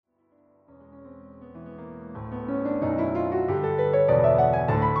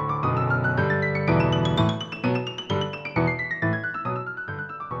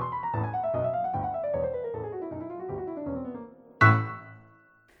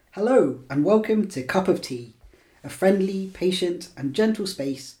Hello and welcome to Cup of Tea, a friendly, patient and gentle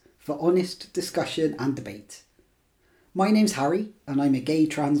space for honest discussion and debate. My name's Harry and I'm a gay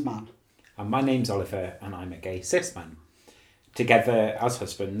trans man. And my name's Oliver and I'm a gay cis man. Together as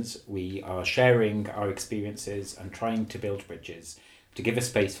husbands, we are sharing our experiences and trying to build bridges to give a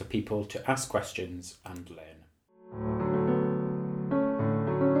space for people to ask questions and learn.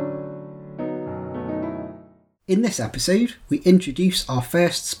 In this episode, we introduce our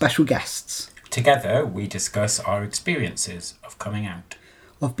first special guests. Together, we discuss our experiences of coming out.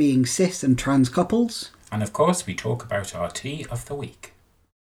 Of being cis and trans couples. And of course, we talk about our tea of the week.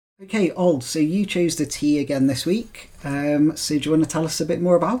 Okay, Old, so you chose the tea again this week. So do you want to tell us a bit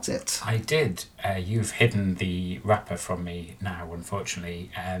more about it? I did. You've hidden the wrapper from me now,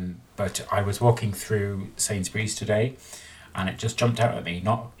 unfortunately. But I was walking through Sainsbury's today and it just jumped out at me,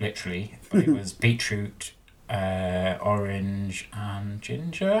 not literally, but it was beetroot, orange and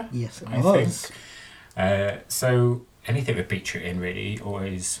ginger. Yes, it I was. think. So anything with beetroot in really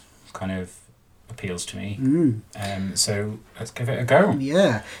always kind of appeals to me. So let's give it a go.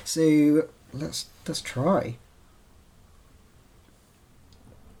 Yeah. So let's try.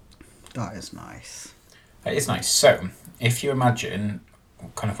 That is nice. It is nice. So if you imagine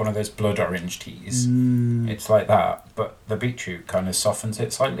kind of one of those blood orange teas, it's like that, but the beetroot kind of softens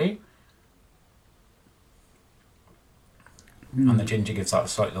it slightly. And the ginger gives that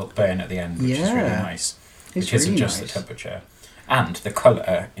slight little burn at the end, which is really nice. Which isn't just the temperature. And the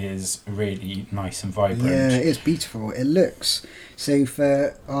colour is really nice and vibrant. Yeah, it's beautiful. It looks. So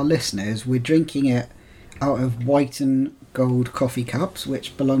for our listeners, we're drinking it out of white and gold coffee cups,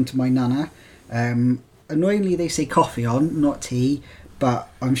 which belong to my nana. Annoyingly, they say coffee on, not tea, but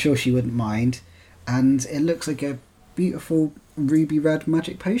I'm sure she wouldn't mind. And it looks like a beautiful ruby red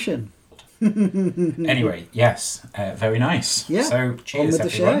magic potion. Anyway, yes, very nice. Yeah, so cheers, on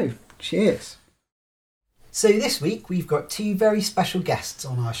with the everyone. show. Cheers. So this week we've got two very special guests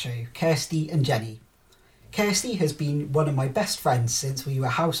on our show, Kirsty and Jenny. Kirsty has been one of my best friends since we were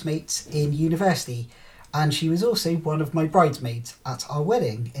housemates in university, and she was also one of my bridesmaids at our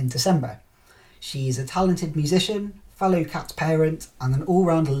wedding in December. She is a talented musician, fellow cat parent, and an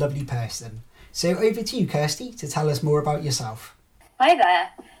all-round lovely person. So over to you, Kirsty, to tell us more about yourself. Hi there.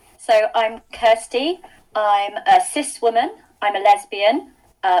 So I'm Kirsty. I'm a cis woman. I'm a lesbian.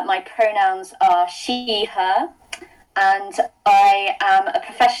 My pronouns are she, her, and I am a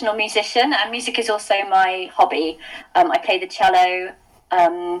professional musician, and music is also my hobby. I play the cello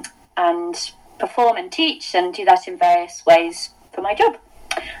and perform and teach and do that in various ways for my job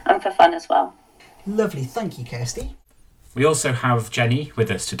and for fun as well. Lovely, thank you, Kirsty. We also have Jenny with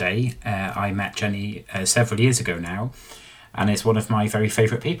us today. I met Jenny several years ago now, and is one of my very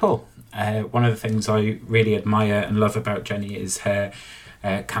favourite people. One of the things I really admire and love about Jenny is her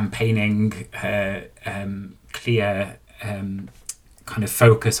campaigning, her clear kind of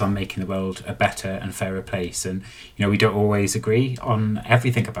focus on making the world a better and fairer place. And, you know, we don't always agree on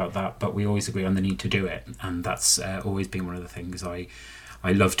everything about that, but we always agree on the need to do it. And that's always been one of the things I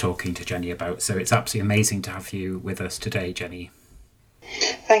love talking to Jenny about. So it's absolutely amazing to have you with us today, Jenny.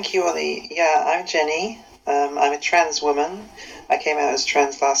 Thank you, Ollie. Yeah, I'm Jenny. I'm a trans woman. I came out as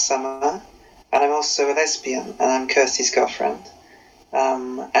trans last summer, and I'm also a lesbian, and I'm Kirsty's girlfriend.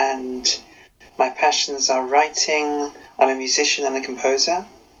 And my passions are writing. I'm a musician and a composer,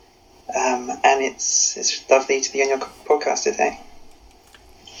 and it's lovely to be on your podcast today.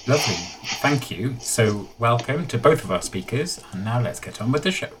 Lovely, thank you. So welcome to both of our speakers, and now let's get on with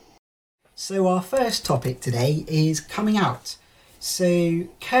the show. So our first topic today is coming out. So,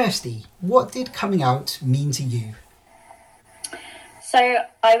 Kirsty, what did coming out mean to you? So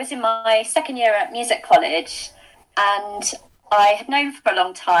I was in my second year at music college, and I had known for a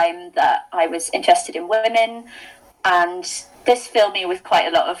long time that I was interested in women, and this filled me with quite a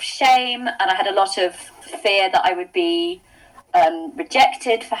lot of shame, and I had a lot of fear that I would be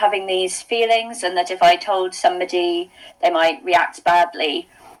rejected for having these feelings, and that if I told somebody they might react badly.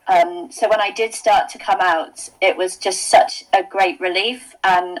 So when I did start to come out, it was just such a great relief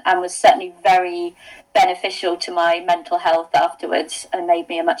and was certainly very beneficial to my mental health afterwards and made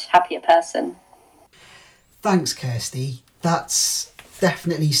me a much happier person. Thanks, Kirsty. That's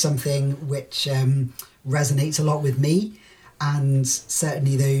definitely something which resonates a lot with me, and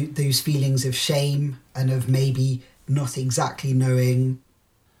certainly those feelings of shame and of maybe not exactly knowing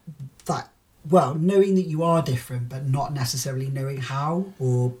that, well, knowing that you are different but not necessarily knowing how,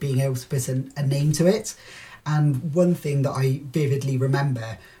 or being able to put a name to it. And one thing that I vividly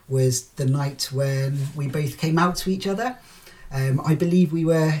remember was the night when we both came out to each other. I believe we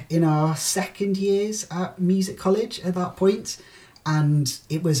were in our second years at music college at that point, And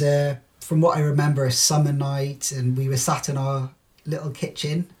it was from what I remember, a summer night, and we were sat in our little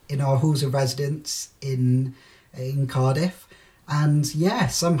kitchen in our halls of residence in Cardiff. And yeah,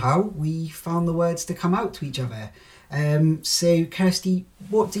 somehow we found the words to come out to each other. So Kirsty,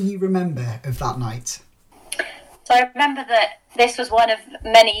 what do you remember of that night? So I remember that this was one of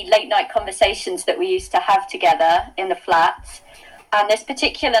many late night conversations that we used to have together in the flat. And this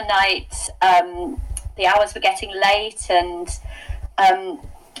particular night, the hours were getting late, and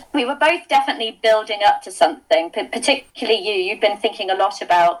we were both definitely building up to something, particularly you. You've been thinking a lot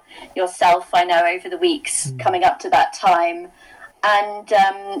about yourself, I know, over the weeks coming up to that time. And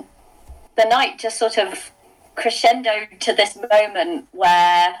the night just sort of crescendoed to this moment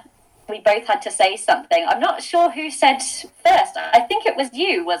where we both had to say something. I'm not sure who said first. I think it was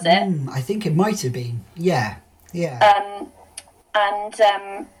you, was it? I think it might have been. Yeah.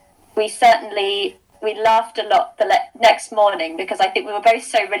 And we laughed a lot the next morning because I think we were both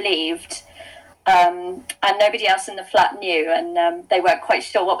so relieved, and nobody else in the flat knew, and they weren't quite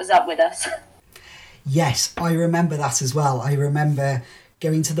sure what was up with us. Yes, I remember that as well. I remember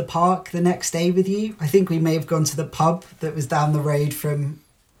going to the park the next day with you. I think we may have gone to the pub that was down the road from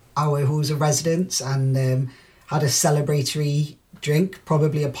our halls of residence and had a celebratory drink,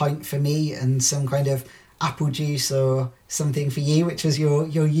 probably a pint for me and some kind of apple juice or something for you, which was your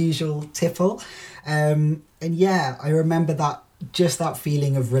usual tipple. And yeah, I remember that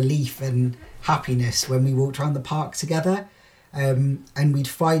feeling of relief and happiness when we walked around the park together. And we'd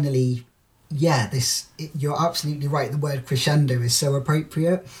finally, you're absolutely right. The word crescendo is so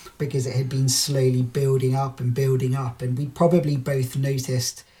appropriate because it had been slowly building up, and we probably both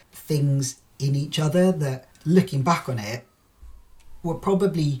noticed things in each other that, looking back on it, were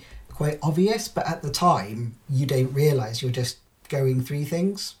probably quite obvious, but at the time you don't realise you're just going through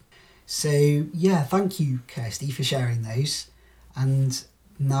things. So yeah, thank you, Kirsty, for sharing those. And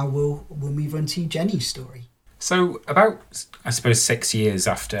now we'll move on to Jenny's story. So about, I suppose, 6 years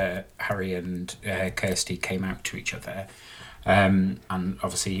after Harry and Kirsty came out to each other, and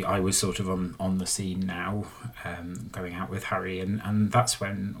obviously I was sort of on the scene now, going out with Harry, and that's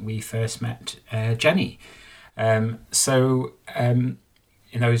when we first met Jenny.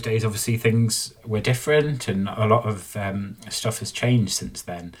 In those days, obviously, things were different and a lot of stuff has changed since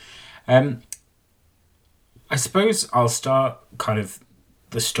then. I suppose I'll start kind of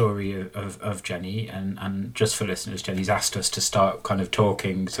the story of Jenny, and just for listeners, Jenny's asked us to start kind of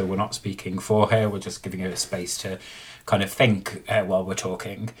talking, so we're not speaking for her, we're just giving her a space to kind of think while we're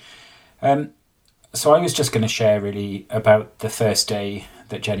talking. So I was just going to share really about the first day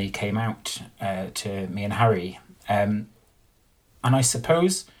that Jenny came out to me and Harry. And I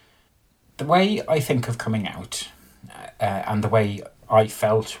suppose the way I think of coming out and the way I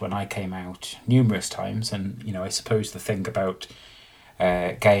felt when I came out numerous times, and, you know, I suppose the thing about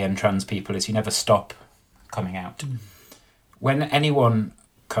gay and trans people is you never stop coming out. When anyone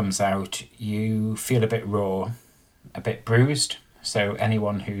comes out, you feel a bit raw, a bit bruised. So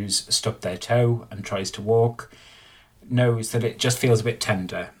anyone who's stubbed their toe and tries to walk knows that it just feels a bit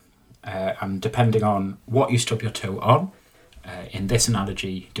tender. And depending on what you stub your toe on, in this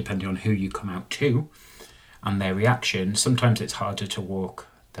analogy, depending on who you come out to and their reaction, sometimes it's harder to walk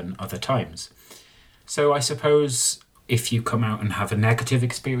than other times. So I suppose if you come out and have a negative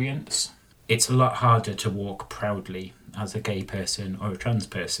experience, it's a lot harder to walk proudly as a gay person or a trans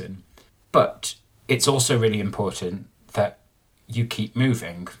person. But it's also really important that you keep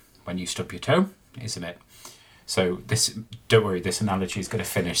moving when you stub your toe, isn't it? So don't worry, this analogy is going to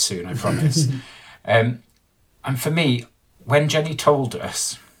finish soon, I promise. And for me, when Jenny told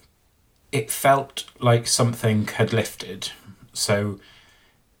us, it felt like something had lifted. So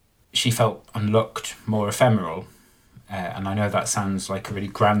she felt unlooked, more ephemeral. And I know that sounds like a really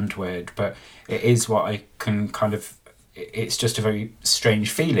grand word, but it is what I can kind of... It's just a very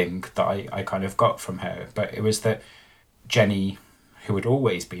strange feeling that I kind of got from her. But it was that Jenny, who had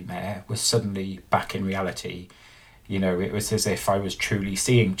always been there, was suddenly back in reality. You know, it was as if I was truly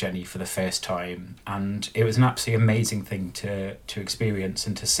seeing Jenny for the first time, and it was an absolutely amazing thing to experience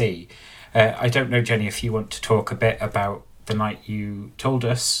and to see. I don't know, Jenny, if you want to talk a bit about the night you told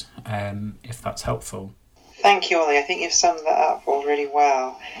us, if that's helpful. Thank you, Ollie. I think you've summed that up all really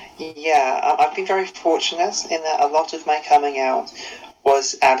well. Yeah, I've been very fortunate in that a lot of my coming out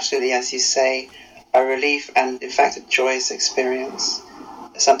was absolutely, as you say, a relief and, in fact, a joyous experience,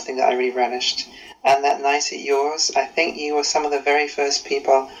 something that I really relished. And that night at yours, I think you were some of the very first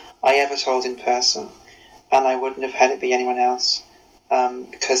people I ever told in person, and I wouldn't have had it be anyone else,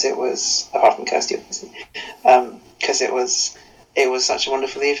 because it was, apart from Kirsty, obviously, because it was such a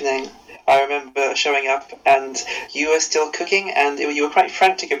wonderful evening. I remember showing up and you were still cooking, and you were quite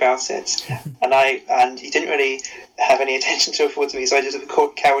frantic about it, and you didn't really have any attention towards me, so I just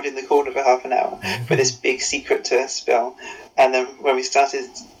cowered in the corner for half an hour with this big secret to spill. And then when we started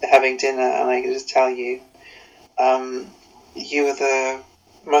having dinner, and I could just tell you, you were the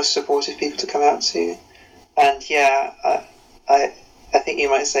most supportive people to come out to, and I think you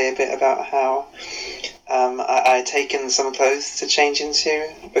might say a bit about how I had taken some clothes to change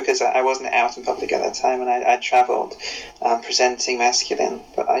into, because I wasn't out in public at that time, and I travelled presenting masculine.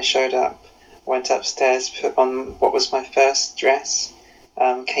 But I showed up, went upstairs, put on what was my first dress,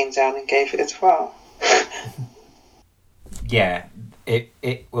 came down and gave it a twirl. Yeah,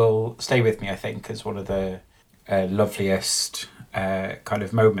 it will stay with me, I think, as one of the loveliest kind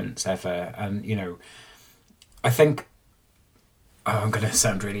of moments ever. And, you know, I think, I'm going to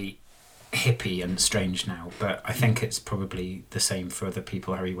sound really hippie and strange now, but I think it's probably the same for other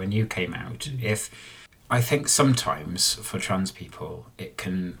people, Harry, when you came out. I think sometimes for trans people it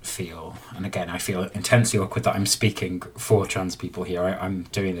can feel, and again I feel intensely awkward that I'm speaking for trans people here, I'm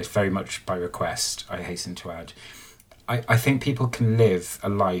doing this very much by request, I hasten to add. I think people can live a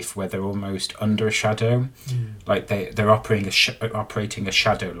life where they're almost under a shadow, like they're operating a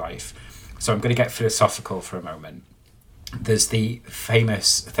shadow life. So I'm going to get philosophical for a moment. There's the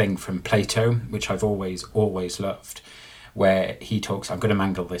famous thing from Plato, which I've always loved, where he talks, I'm going to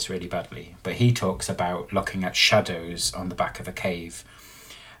mangle this really badly, but he talks about looking at shadows on the back of a cave,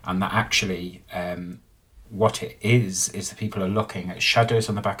 and that actually what it is that people are looking at shadows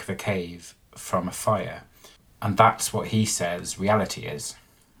on the back of a cave from a fire. And that's what he says reality is.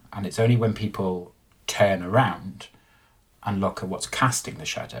 And it's only when people turn around and look at what's casting the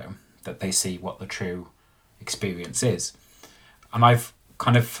shadow that they see what the true experience is. And I've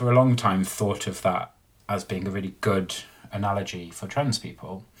kind of for a long time thought of that as being a really good analogy for trans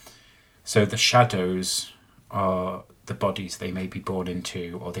people. So the shadows are the bodies they may be born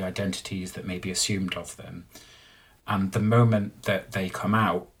into, or the identities that may be assumed of them. And the moment that they come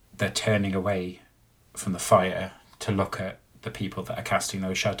out, they're turning away from the fire to look at the people that are casting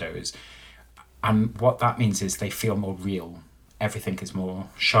those shadows. And what that means is they feel more real. Everything is more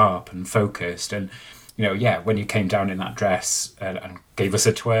sharp and focused. And, you know, yeah, when you came down in that dress and gave us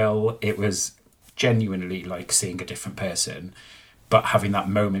a twirl, it was genuinely like seeing a different person, but having that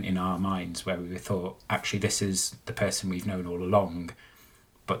moment in our minds where we thought, actually, this is the person we've known all along,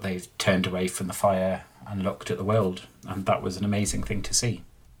 but they've turned away from the fire and looked at the world. And that was an amazing thing to see.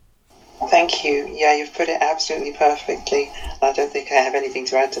 Thank you. Yeah, you've put it absolutely perfectly. I don't think I have anything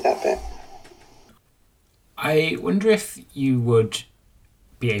to add to that bit. I wonder if you would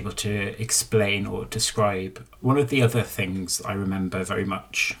be able to explain or describe one of the other things I remember very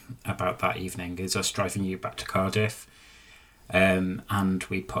much about that evening is us driving you back to Cardiff, and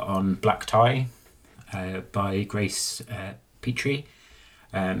we put on Black Tie by Grace Petrie,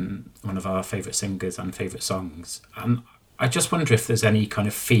 one of our favourite singers and favourite songs. And I just wonder if there's any kind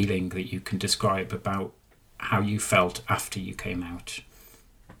of feeling that you can describe about how you felt after you came out.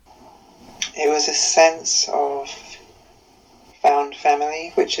 It was a sense of found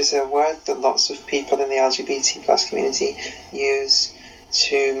family, which is a word that lots of people in the LGBT plus community use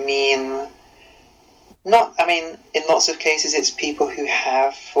to mean in lots of cases it's people who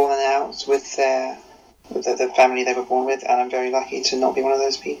have fallen out with the family they were born with, and I'm very lucky to not be one of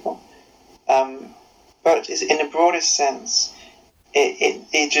those people. But in a broader sense,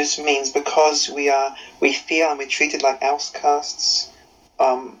 it just means because we feel and we're treated like outcasts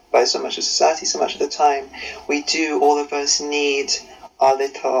by so much of society, so much of the time, all of us need our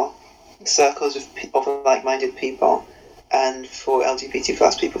little circles of like-minded people, and for LGBT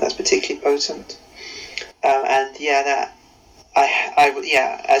plus people that's particularly potent. As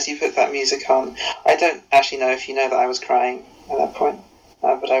you put that music on, I don't actually know if you know that I was crying at that point.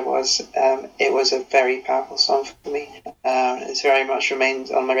 But I was. It was a very powerful song for me. It's very much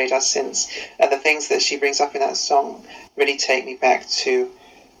remained on my radar since. And the things that she brings up in that song really take me back to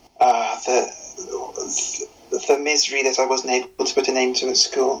the misery that I wasn't able to put a name to at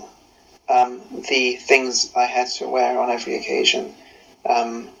school. The things I had to wear on every occasion,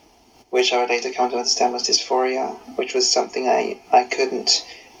 which I would later come to understand was dysphoria, which was something I couldn't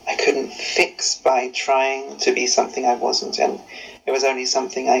fix by trying to be something I wasn't, and it was only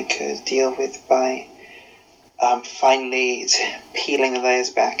something I could deal with by finally peeling the layers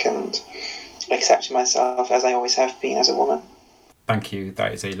back and accepting myself as I always have been as a woman. Thank you.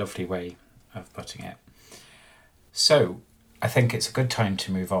 That is a lovely way of putting it. So, I think it's a good time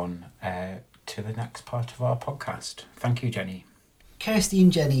to move on to the next part of our podcast. Thank you, Jenny. Kirsty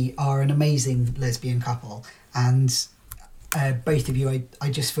and Jenny are an amazing lesbian couple, and both of you. I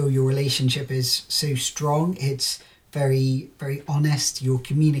just feel your relationship is so strong. It's very, very honest. Your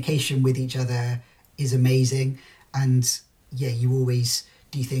communication with each other is amazing. And yeah, you always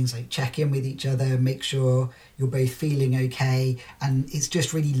do things like check in with each other, make sure you're both feeling okay. And it's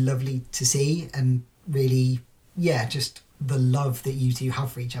just really lovely to see. And really, yeah, just the love that you two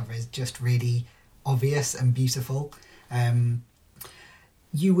have for each other is just really obvious and beautiful.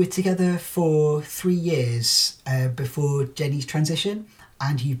 You were together for 3 years before Jenny's transition,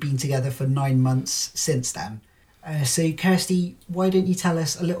 and you've been together for 9 months since then. So Kirsty, why don't you tell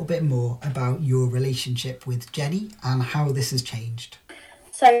us a little bit more about your relationship with Jenny and how this has changed?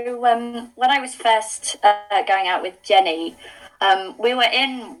 So when I was first going out with Jenny, we were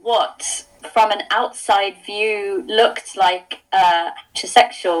in what, from an outside view, looked like a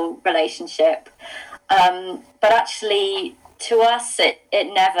heterosexual relationship. But actually, to us,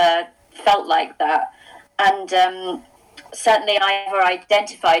 it never felt like that. And certainly I never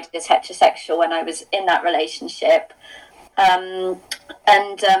identified as heterosexual when I was in that relationship. In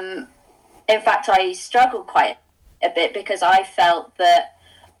fact, I struggled quite a bit because I felt that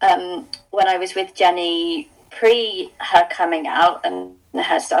when I was with Jenny pre her coming out and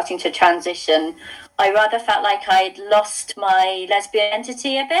her starting to transition, I rather felt like I'd lost my lesbian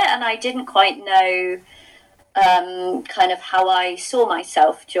identity a bit, and I didn't quite know kind of how I saw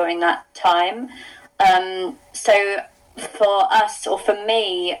myself during that time. So for us, or for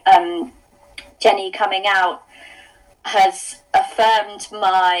me, Jenny coming out has affirmed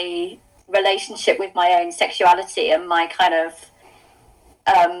my relationship with my own sexuality and my kind of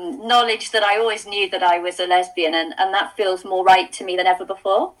knowledge that I always knew that I was a lesbian, and that feels more right to me than ever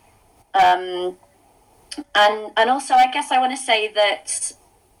before. And also, I guess I want to say that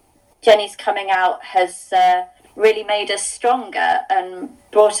Jenny's coming out has really made us stronger and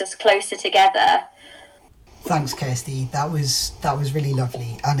brought us closer together. Thanks, Kirsty. That was really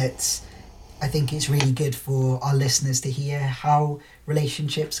lovely, and I think it's really good for our listeners to hear how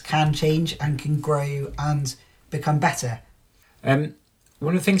relationships can change and can grow and become better.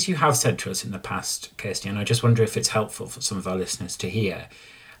 One of the things you have said to us in the past, Kirsty, and I just wonder if it's helpful for some of our listeners to hear,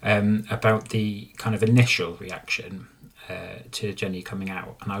 about the kind of initial reaction to Jenny coming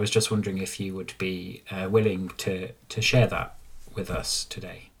out. And I was just wondering if you would be willing to share that with us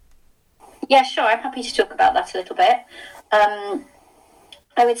today. Yeah, sure. I'm happy to talk about that a little bit.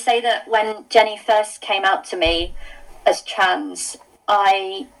 I would say that when Jenny first came out to me as trans,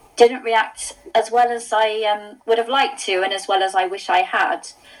 I didn't react as well as I would have liked to, and as well as I wish I had.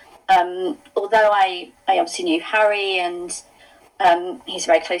 Although I obviously knew Harry, and he's a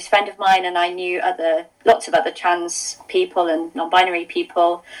very close friend of mine, and I knew lots of other trans people and non-binary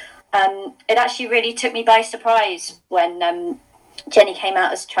people. It actually really took me by surprise when Jenny came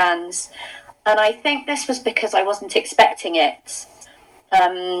out as trans, and I think this was because I wasn't expecting it.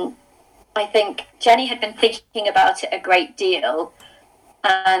 I think Jenny had been thinking about it a great deal,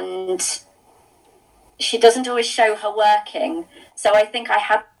 and she doesn't always show her working. So I think I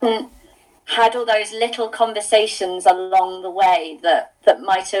hadn't had all those little conversations along the way that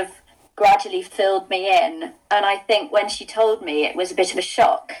might have gradually filled me in. And I think when she told me, it was a bit of a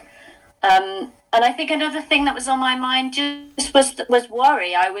shock. And I think another thing that was on my mind just was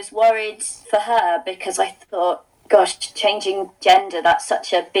worry. I was worried for her because I thought, gosh, changing gender, that's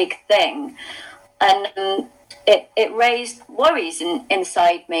such a big thing. And it raised worries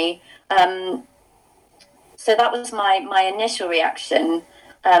inside me. So that was my initial reaction.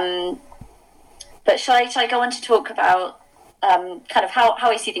 But shall I go on to talk about kind of how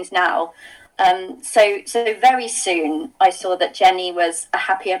I see things now? So very soon I saw that Jenny was a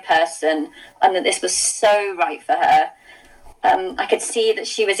happier person and that this was so right for her. I could see that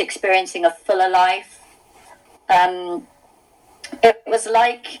she was experiencing a fuller life. It was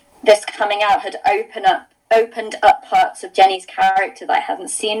like this coming out had opened up parts of Jenny's character that I hadn't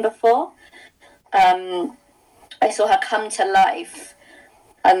seen before. I saw her come to life.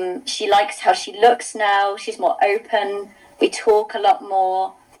 She likes how she looks now. She's more open. We talk a lot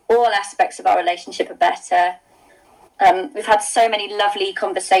more. All aspects of our relationship are better. We've had so many lovely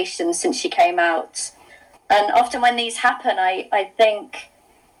conversations since she came out. And often when these happen, I think,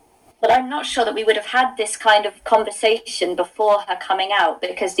 but I'm not sure that we would have had this kind of conversation before her coming out,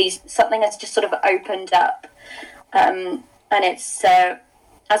 because something has just sort of opened up. And it's,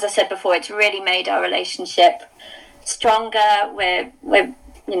 as I said before, it's really made our relationship stronger. We're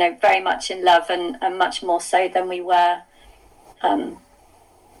very much in love, and much more so than we were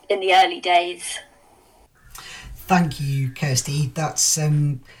in the early days. Thank you, Kirsty. That's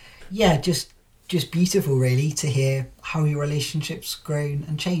just beautiful, really, to hear how your relationship's grown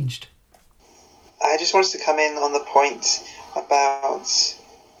and changed. I just wanted to come in on the point about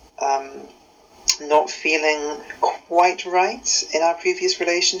not feeling quite right in our previous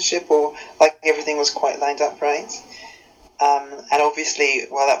relationship, or like everything was quite lined up right. And obviously,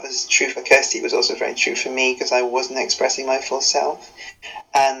 while that was true for Kirsty, it was also very true for me, because I wasn't expressing my full self.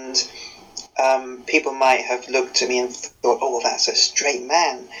 And people might have looked at me and thought, oh, well, that's a straight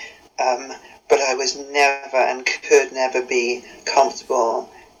man. But I was never and could never be comfortable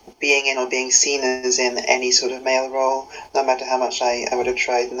being in or being seen as in any sort of male role, no matter how much I would have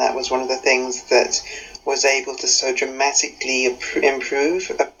tried. And that was one of the things that was able to so dramatically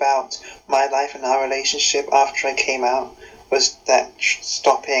improve about my life and our relationship after I came out, was that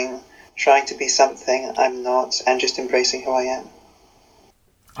stopping trying to be something I'm not and just embracing who I am.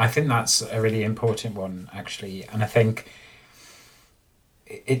 I think that's a really important one, actually. And I think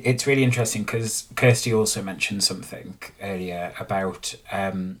it's really interesting because Kirsty also mentioned something earlier about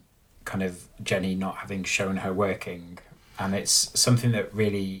kind of Jenny not having shown her working. And it's something that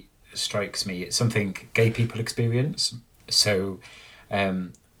really strikes me. It's something gay people experience. So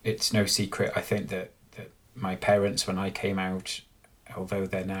it's no secret, I think, that my parents, when I came out, although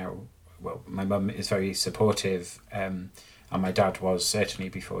they're now, well, my mum is very supportive, and my dad was certainly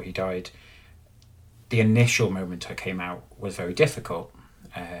before he died. The initial moment I came out was very difficult,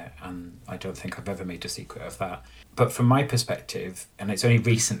 and I don't think I've ever made a secret of that. But from my perspective, and it's only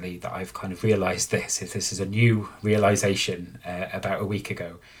recently that I've kind of realised this, if this is a new realisation about a week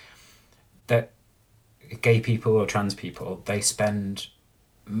ago, that gay people or trans people, they spend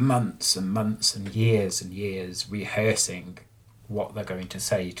months and months and years rehearsing what they're going to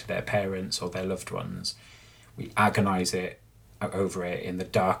say to their parents or their loved ones. We agonise over it in the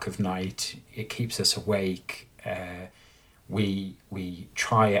dark of night. It keeps us awake. We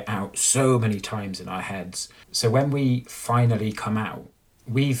try it out so many times in our heads. So when we finally come out,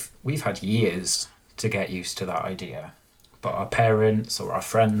 we've had years to get used to that idea. But our parents or our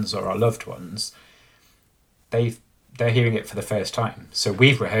friends or our loved ones, they're hearing it for the first time. So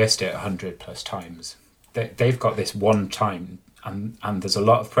we've rehearsed it 100+ times. They've got this one time, and there's a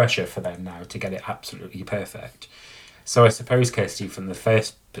lot of pressure for them now to get it absolutely perfect. So I suppose, Kirsty, from the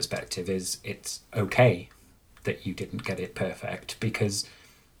first perspective, is it's okay that you didn't get it perfect because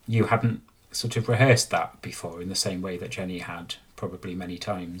you hadn't sort of rehearsed that before in the same way that Jenny had, probably many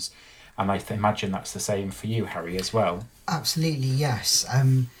times. And I imagine that's the same for you, Harry, as well. Absolutely, yes.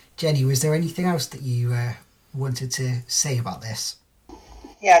 Jenny, was there anything else that you wanted to say about this?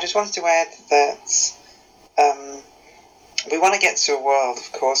 Yeah, I just wanted to add that we want to get to a world,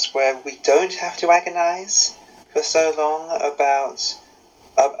 of course, where we don't have to agonise for so long about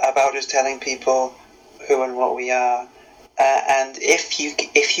just telling people who and what we are. And if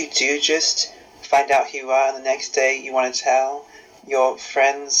you do just find out who you are and the next day you want to tell your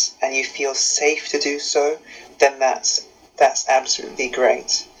friends and you feel safe to do so, then that's absolutely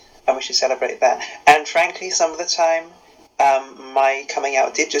great. And we should celebrate that. And frankly, some of the time, my coming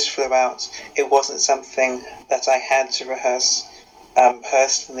out did just flow out. It wasn't something that I had to rehearse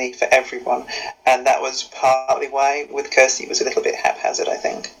personally for everyone. And that was partly why, with Kirsty, it was a little bit haphazard, I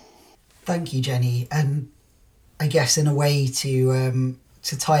think. Thank you, Jenny. And I guess in a way to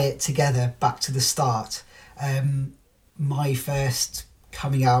tie it together back to the start, my first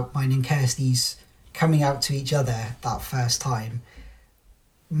coming out, mine and Kirsty's coming out to each other that first time,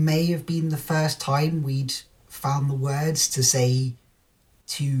 may have been the first time we'd found the words to say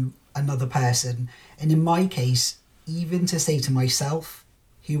to another person. And in my case, even to say to myself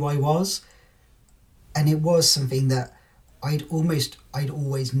who I was. And it was something that I'd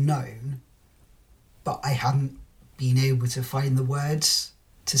always known, but I hadn't been able to find the words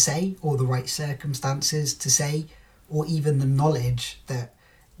to say, or the right circumstances to say, or even the knowledge that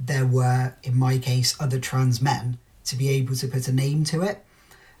there were, in my case, other trans men to be able to put a name to it.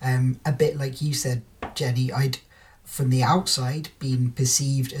 A bit like you said, Jenny, I'd, from the outside, been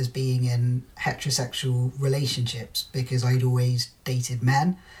perceived as being in heterosexual relationships because I'd always dated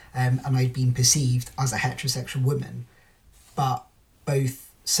men, and I'd been perceived as a heterosexual woman. But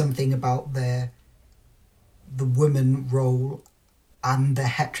both something about the woman role and the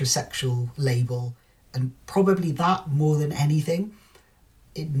heterosexual label, and probably that more than anything,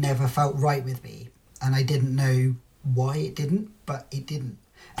 it never felt right with me. And I didn't know why it didn't, but it didn't.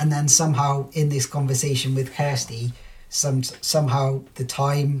 And then somehow in this conversation with Kirsty, somehow the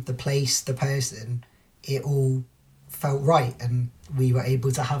time, the place, the person, it all felt right, and we were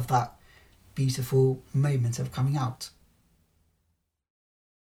able to have that beautiful moment of coming out.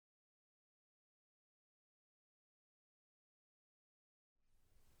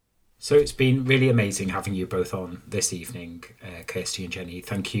 So it's been really amazing having you both on this evening, Kirsty and Jenny.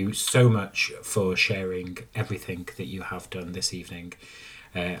 Thank you so much for sharing everything that you have done this evening.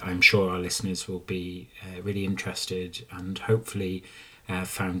 I'm sure our listeners will be really interested and hopefully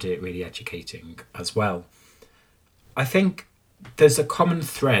found it really educating as well. I think there's a common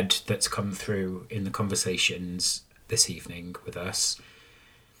thread that's come through in the conversations this evening with us.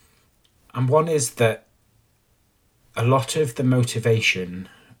 And one is that a lot of the motivation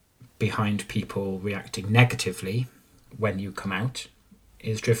behind people reacting negatively when you come out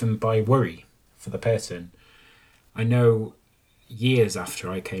is driven by worry for the person. I know years after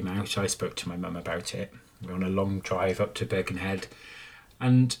I came out, I spoke to my mum about it. We were on a long drive up to Birkenhead,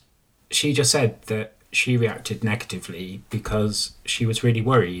 and she just said that she reacted negatively because she was really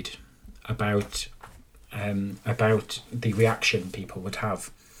worried about the reaction people would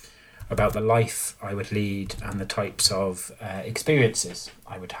have, about the life I would lead and the types of experiences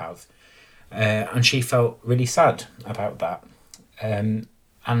I would have. And she felt really sad about that. And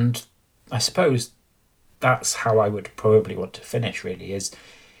I suppose that's how I would probably want to finish, really, is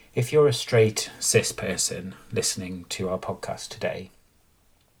if you're a straight cis person listening to our podcast today,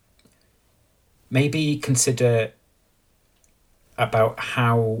 maybe consider about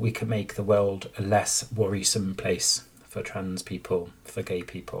how we can make the world a less worrisome place for trans people, for gay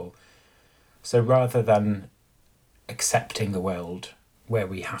people. So rather than accepting a world where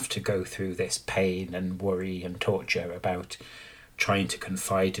we have to go through this pain and worry and torture about trying to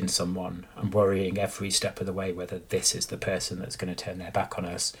confide in someone and worrying every step of the way whether this is the person that's going to turn their back on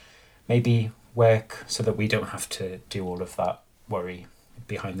us, maybe work so that we don't have to do all of that worry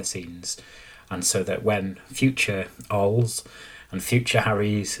behind the scenes, and so that when future Ols and future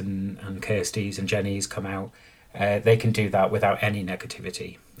Harrys and Kirstys and Jennys come out, they can do that without any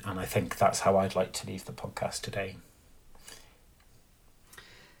negativity. And I think that's how I'd like to leave the podcast today.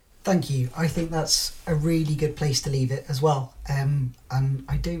 Thank you. I think that's a really good place to leave it as well. And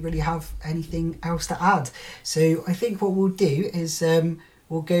I don't really have anything else to add. So I think what we'll do is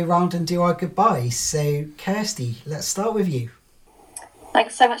we'll go round and do our goodbyes. So Kirsty, let's start with you.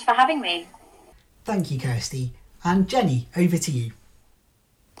 Thanks so much for having me. Thank you, Kirsty. And Jenny, over to you.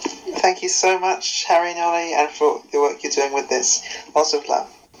 Thank you so much, Harry and Ollie, and for the work you're doing with this. Lots of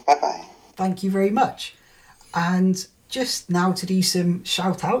love. Bye-bye. Thank you very much. And just now to do some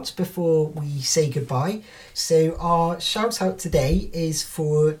shout outs before we say goodbye. So our shout out today is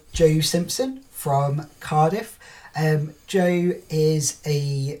for Joe Simpson from Cardiff. Joe is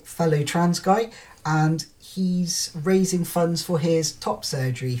a fellow trans guy and he's raising funds for his top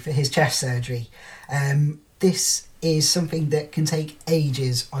surgery, for his chest surgery. This is something that can take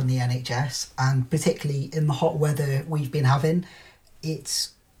ages on the NHS, and particularly in the hot weather we've been having,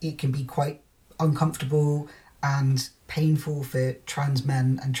 it can be quite uncomfortable and painful for trans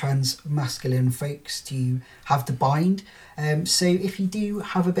men and trans masculine folks to have to bind. So if you do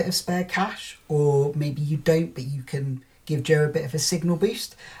have a bit of spare cash, or maybe you don't but you can give Joe a bit of a signal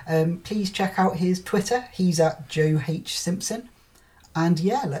boost, please check out his Twitter. He's at Joe H Simpson, and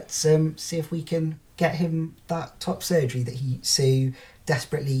yeah, let's see if we can get him that top surgery that he so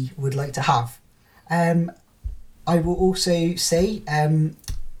desperately would like to have. I will also say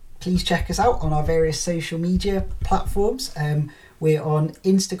please check us out on our various social media platforms. We're on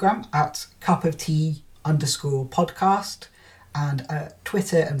Instagram at cupoftea_podcast, and at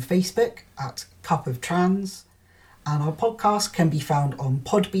Twitter and Facebook at cupoftrans. And our podcast can be found on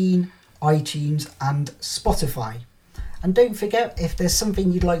Podbean, iTunes and Spotify. And don't forget, if there's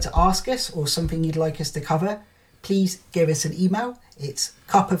something you'd like to ask us or something you'd like us to cover, please give us an email. It's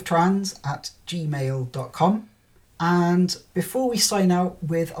cupoftrans@gmail.com. And before we sign out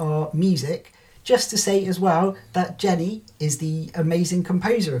with our music, just to say as well that Jenny is the amazing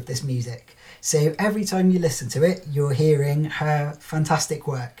composer of this music. So every time you listen to it, you're hearing her fantastic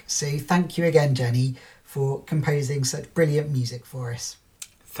work. So thank you again, Jenny, for composing such brilliant music for us.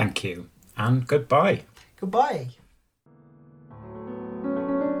 Thank you, and goodbye. Goodbye.